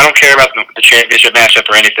 Yeah. I don't care about the championship matchup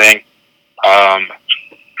or anything.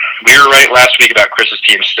 We were right last week about Chris's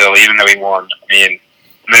team still, even though he won. I mean,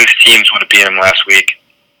 most teams would have beat him last week.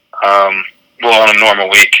 On a normal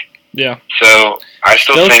week. Yeah. So I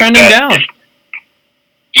still think trending that down.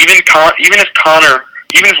 Even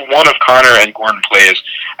if one of Connor and Gordon plays,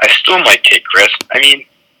 I still might take Chris. I mean,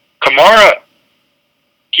 Kamara,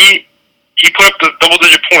 he put up the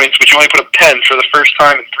double-digit points, but he only put up 10 for the first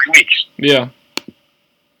time in 3 weeks. Yeah.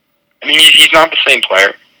 I mean, he's not the same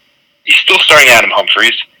player. He's still starting Adam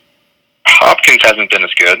Humphries. Hopkins hasn't been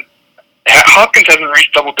as good. Hopkins hasn't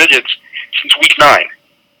reached double digits since week 9.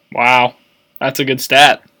 Wow. That's a good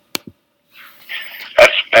stat.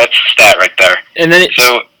 That's a stat right there. And then if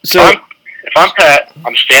I'm Pat,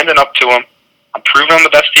 I'm standing up to him. I'm proving I'm the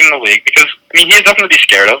best team in the league because he has nothing to be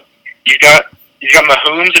scared of. He's got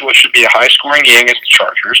Mahomes in what should be a high-scoring game against the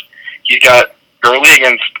Chargers. He's got Gurley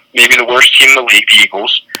against maybe the worst team in the league, the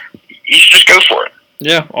Eagles. He should just go for it.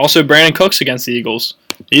 Yeah. Also, Brandon Cooks against the Eagles.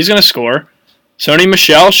 He's going to score. Sony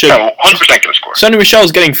Michel should. No, 100% going to score. Sony Michel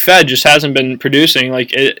is getting fed, just hasn't been producing.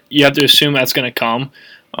 You have to assume that's going to come.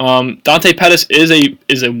 Dante Pettis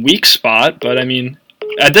is a weak spot, but I mean,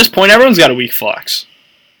 at this point, everyone's got a weak flex.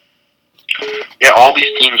 Yeah, all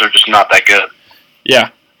these teams are just not that good. Yeah.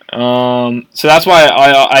 So that's why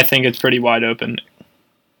I think it's pretty wide open.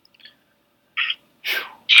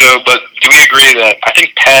 So, but do we agree that I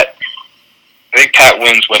think Pat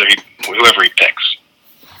wins whoever he picks?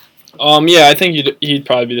 Yeah, I think he'd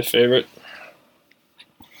probably be the favorite.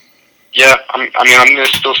 Yeah, I'm going to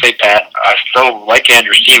still say Pat. I still like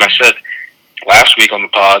Andrew's team. I said last week on the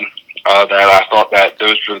pod that I thought that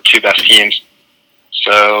those were the two best teams.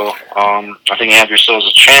 So I think Andrew still has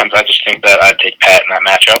a chance. I just think that I'd take Pat in that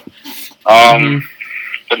matchup.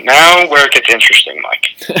 But now where it gets interesting,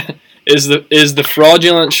 Mike, is the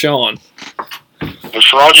fraudulent Sean. The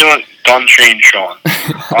fraudulent gun train Sean.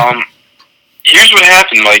 Here's what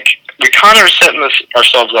happened, Mike. We kind of are setting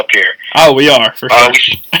ourselves up here. Oh, we are, for sure.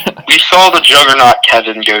 We saw the juggernaut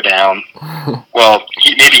Kevin go down. Well,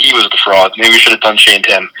 maybe he was the fraud. Maybe we should have chained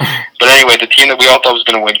him. But anyway, the team that we all thought was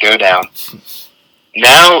going to win go down.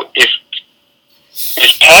 Now, if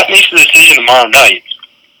Pat makes the decision tomorrow night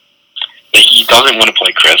that he doesn't want to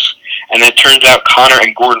play Chris, and it turns out Connor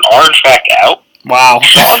and Gordon are in fact out, wow,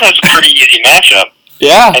 Sean has a pretty easy matchup.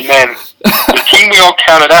 Yeah. And then the team we all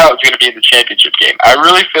counted out is going to be in the championship game. I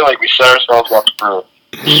really feel like we set ourselves up for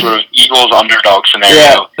sort of Eagles underdog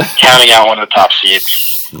scenario, counting out one of the top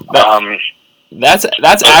seeds. That's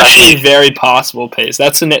actually very possible, Pace.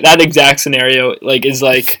 That exact scenario is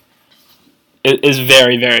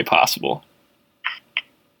very, very possible.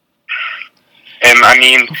 And I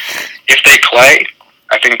mean, if they play,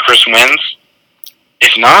 I think Chris wins.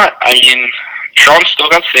 If not, I mean, Sean's still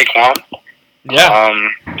got Saquon. Yeah.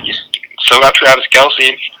 He's still got Travis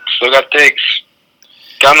Kelce. Still got Diggs.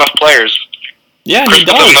 Got enough players. Yeah, Chris he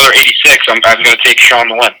does. puts up another 86. I'm going to take Sean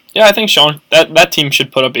to win. Yeah, I think Sean. That team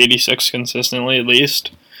should put up 86 consistently at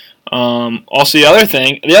least. Also, the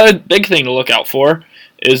other big thing to look out for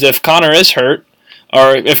is if Connor is hurt,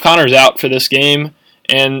 or if Connor's out for this game,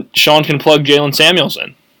 and Sean can plug Jalen Samuels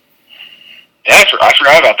in. Yeah, I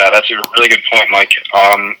forgot about that. That's a really good point, Mike.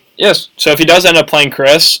 Yes. So if he does end up playing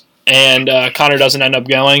Chris, and Connor doesn't end up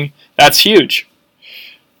going, that's huge.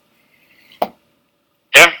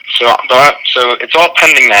 Yeah, so it's all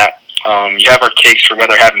pending that. You have our case for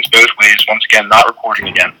whether it happens both ways. Once again, not recording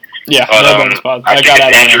again. Yeah, but, no bonus pod. I got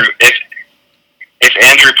Andrew. If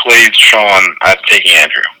Andrew plays Sean, I'm taking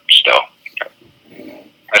Andrew still.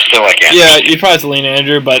 I still like Andrew. Yeah, you probably have to lean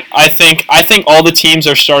Andrew, but I think all the teams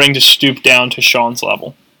are starting to stoop down to Sean's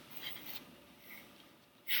level.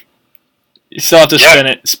 You still have to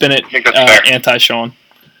spin it I think that's fair. anti-Sean.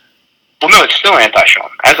 Well, no, it's still anti-Sean.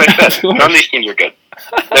 As I said, none of these teams are good.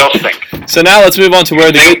 They all stink. So now let's move on to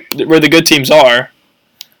where the good teams are.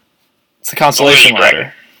 It's the consolation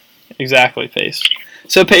ladder. Exactly, Pace.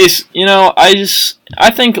 So Pace,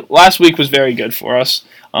 I think last week was very good for us.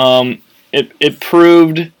 It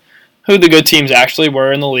proved who the good teams actually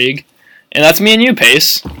were in the league, and that's me and you,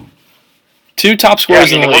 Pace. 2 top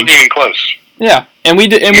scorers in the league. It wasn't even close. Yeah, and we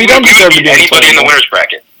don't deserve to be anybody in the winners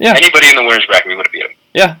bracket. Yeah, anybody in the winners bracket, we would have beat them.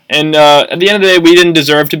 Yeah, and at the end of the day, we didn't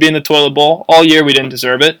deserve to be in the toilet bowl all year. We didn't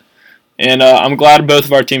deserve it, and I'm glad both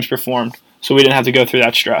of our teams performed, so we didn't have to go through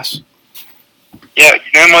that stress. Yeah,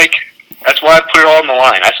 Mike, that's why I put it all on the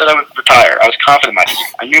line. I said I would retire. I was confident in my team.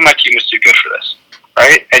 I knew my team was too good for this,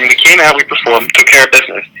 right? And we came out, we performed, took care of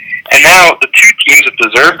business, and now the 2 teams that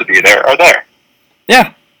deserve to be there are there.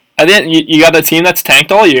 Yeah, at the end, you got that team that's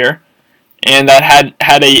tanked all year, and that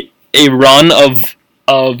had a run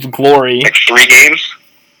of glory. Like 3 games.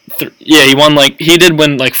 Yeah, he did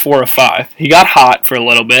win 4 or 5. He got hot for a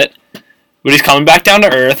little bit, but he's coming back down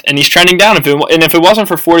to earth, and he's trending down. If it wasn't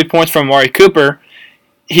for 40 points from Amari Cooper,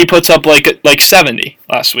 he puts up like 70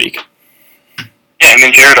 last week. Yeah, and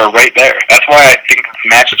then Jared are right there. That's why I think the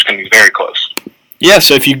matchup's going to be very close. Yeah,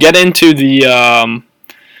 so if you get into the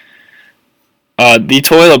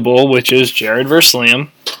toilet bowl, which is Jared versus Liam,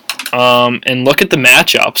 and look at the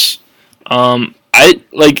matchups,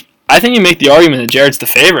 I think you make the argument that Jared's the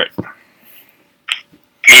favorite. I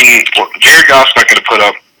mean, Jared Goff's not going to put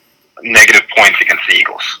up negative points against the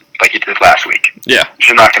Eagles like he did last week. Yeah. It's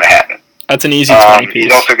just not going to happen. That's an easy 20 piece.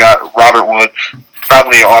 He's also got Robert Woods,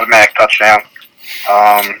 probably an automatic touchdown.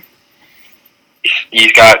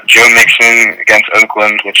 He's got Joe Mixon against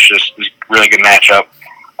Oakland, which is a really good matchup.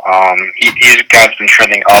 He's a guy that's been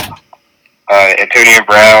trending up. Antonio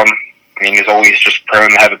Brown, he's always just prone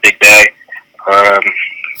to have a big day.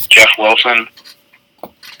 Jeff Wilson,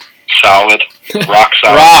 solid, rock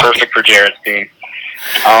solid, perfect for Jared's team.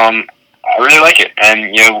 I really like it,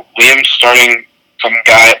 and Liam's starting some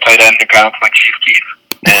guy at tight end who kind of looks like Chief Keith,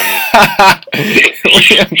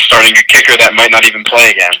 and he's starting a kicker that might not even play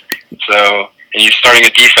again. So, and he's starting a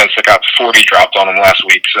defense that got 40 dropped on him last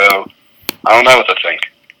week. So, I don't know what to think.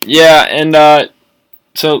 Yeah, and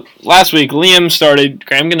so last week Liam started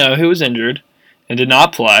Graham Gano, who was injured and did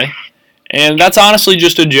not play. And that's honestly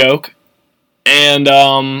just a joke, and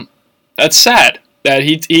that's sad that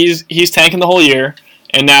he's tanking the whole year,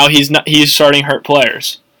 and now he's starting hurt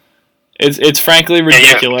players. It's frankly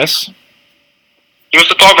ridiculous. Yeah. He wants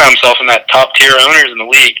to talk about himself in that top tier owners in the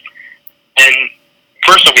league, and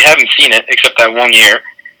first of all, we haven't seen it except that 1 year,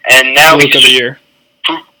 and now Look of the year.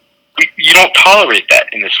 You don't tolerate that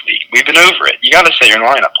in this league. We've been over it. You got to set your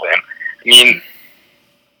lineup, Liam.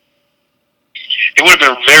 It would have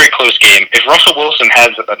been a very close game. If Russell Wilson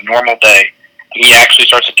has a normal day and he actually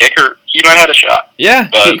starts a kicker, he might have had a shot. Yeah,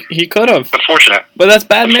 but he could have. Unfortunate. But that's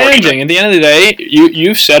bad managing. At the end of the day,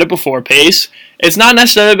 you've said it before, Pace. It's not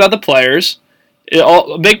necessarily about the players.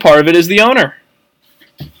 A big part of it is the owner.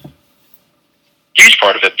 Huge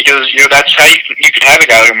part of it, because that's how you could have a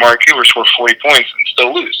guy like Amari Cooper score 40 points and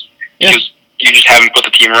still lose. Yeah. Because you just haven't put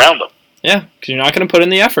the team around them. Yeah, because you're not going to put in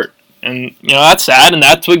the effort. And, that's sad, and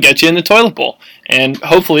that's what gets you in the toilet bowl. And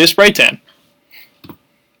hopefully a spray tan.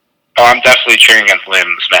 Oh, I'm definitely cheering against Liam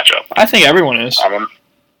in this matchup. I think everyone is.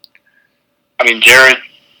 Jared,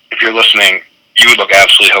 if you're listening, you would look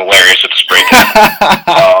absolutely hilarious at the spray tan.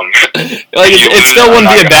 It still wouldn't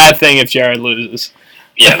be a bad thing if Jared loses.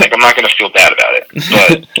 Yeah, I'm not going to feel bad about it.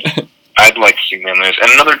 But I'd like to see Liam lose.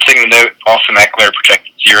 And another thing to note, Austin Eckler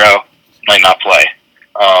projected 0, might not play.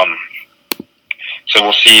 So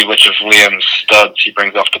we'll see which of Liam's studs he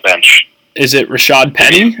brings off the bench. Is it Rashad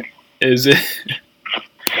Penny? Is it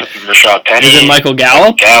Rashad Penny? Is it Michael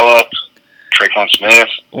Gallup? Traquan Smith.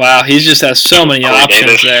 Wow, he just has so many options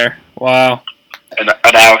Davis. There. Wow. And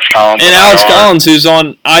Alex Collins. And Alex Collins, who's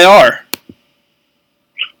on IR.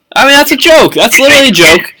 That's a joke. That's literally a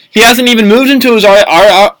joke. He hasn't even moved into his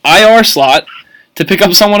IR slot to pick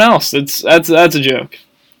up someone else. That's a joke.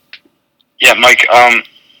 Yeah, Mike.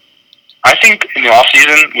 I think in the off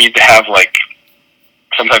season we need to have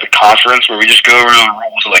some type of conference where we just go over the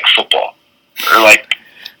rules of football, or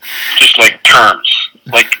just terms.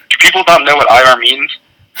 Do people not know what IR means?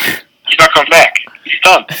 He's not coming back. He's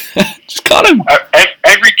done. Just cut him.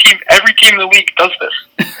 Every team in the league does this.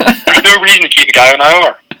 There's no reason to keep a guy on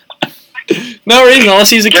IR. No reason,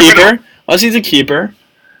 unless he's a keeper. Unless he's a keeper.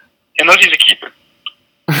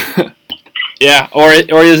 Yeah, or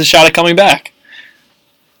he has a shot at coming back.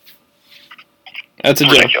 That's a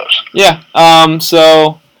joke. Ridiculous. Yeah.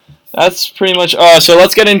 So That's pretty much. So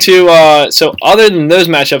let's get into. So other than those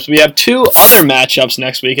matchups, we have two other matchups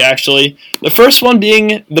next week. Actually, the first one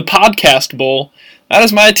being the Podcast Bowl. That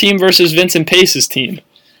is my team versus Vincent Pace's team.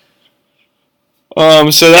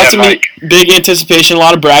 So that's a big anticipation, a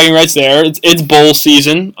lot of bragging rights there. It's bowl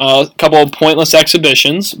season, a couple of pointless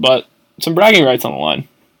exhibitions, but some bragging rights on the line.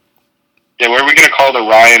 Yeah, what are we going to call the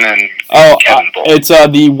Ryan and Kevin Bowl? It's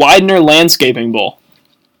the Widener Landscaping Bowl.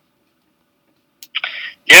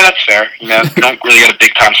 Yeah, that's fair. You know, we don't really get a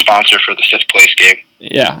big time sponsor for the 5th place game.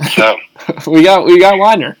 Yeah. So we got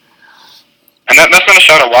Widener. And that's not a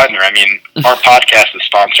shot at Widener. I mean, our podcast is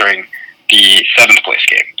sponsoring the 7th place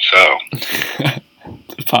game. So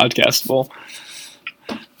the Podcast Bowl.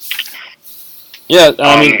 Yeah,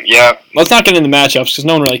 I mean, yeah. Let's not get into matchups because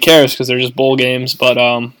no one really cares because they're just bowl games. But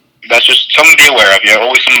that's just something to be aware of. You have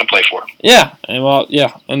always something to play for. Yeah,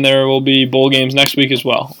 and there will be bowl games next week as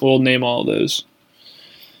well. We'll name all of those.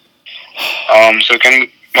 So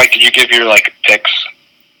Mike, did you give your picks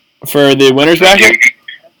for the winners bracket?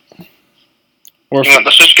 Or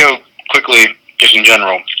let's just go quickly, just in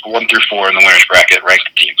general, 1 through 4 in the winners bracket. Rank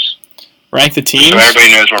the teams. Rank the teams. So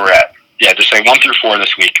everybody knows where we're at. Yeah, just say 1 through 4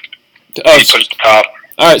 this week. Oh, put at the top.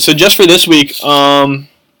 All right. So just for this week,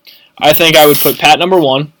 I think I would put Pat number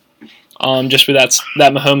 1, just for that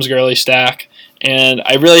Mahomes Gurley stack, and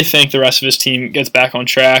I really think the rest of his team gets back on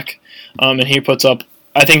track, and he puts up.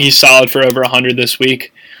 I think he's solid for over 100 this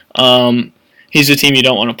week. He's a team you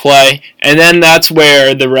don't want to play, and then that's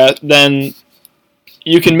where then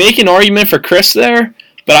you can make an argument for Chris there,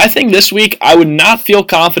 but I think this week I would not feel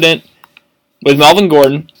confident with Melvin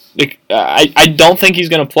Gordon. I don't think he's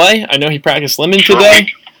going to play. I know he practiced limbing today,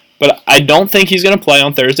 but I don't think he's going to play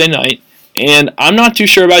on Thursday night, and I'm not too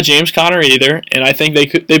sure about James Conner either, and I think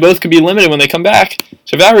they both could be limited when they come back.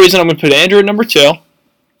 So for that reason, I'm going to put Andrew at number 2.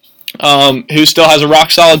 Who still has a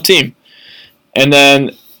rock-solid team. And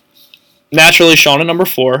then, naturally, Sean at number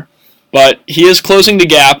 4. But he is closing the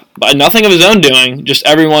gap by nothing of his own doing, just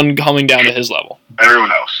everyone coming down to his level.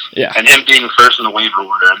 Everyone else. Yeah. And him being first in the waiver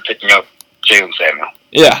order and picking up Jalen Samuel.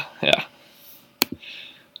 Yeah.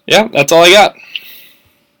 Yeah, that's all I got.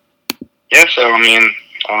 Yeah, so, I mean,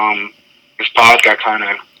 this pod got kind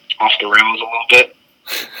of off the rails a little bit.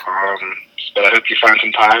 But I hope you find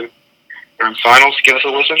some time during finals, give us a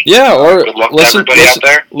listen. Yeah, or good luck to everybody out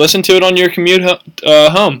there. Listen to it on your commute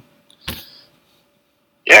home.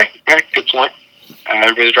 Yeah, good point.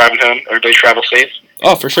 Everybody's driving home. Everybody travel safe.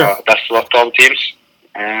 Oh, for sure. Best of luck to all the teams.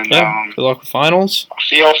 And good luck with finals. I'll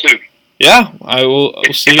see you all soon. Yeah, I will.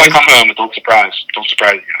 If I come home, don't surprise you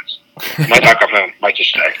guys. Might not come home. Might just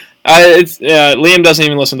stay. Liam doesn't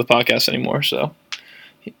even listen to the podcast anymore, so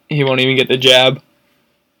he won't even get the jab.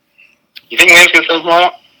 You think Liam's gonna set his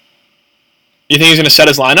lineup? You think he's gonna set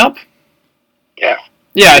his lineup? Yeah.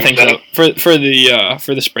 Yeah, I think so. For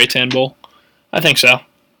the spray tan bowl, I think so.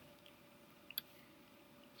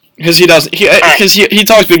 Because he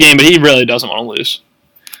talks big game, but he really doesn't want to lose.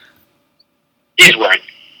 He's worried.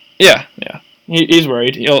 Yeah. He's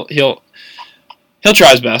worried. He'll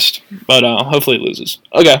try his best, but hopefully he loses.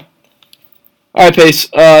 Okay. All right, Pace.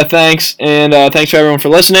 Thanks, and thanks for everyone for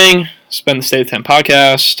listening. Spend the State of 10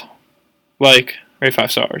 podcast. Rate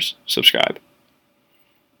 5 stars. Subscribe.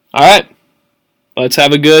 All right. Let's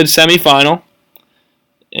have a good semifinal.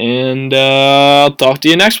 And I'll talk to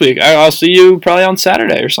you next week. I'll see you probably on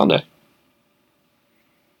Saturday or Sunday.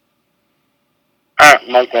 All right,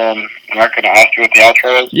 Mike, I'm not going to ask you what the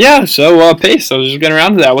outro is. Yeah, so Pace, I was just getting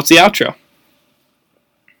around to that. What's the outro?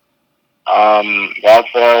 The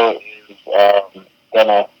outro is going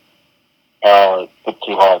to put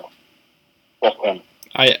too hard. Just him.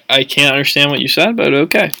 I can't understand what you said, but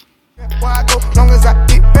okay. Why I go long as I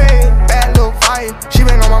get paid? Bad little vibe, she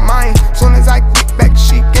been on my mind. Soon as I get back,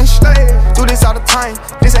 she can stay. Do this all the time,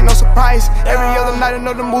 this ain't no surprise. Every other night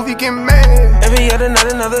another movie get made. Every other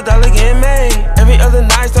night another dollar get made. Every other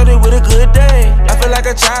night started with a good day. I feel like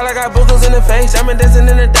a child, I got boogers in the face. I'm dancing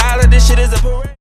in the dollar, this shit is a parade.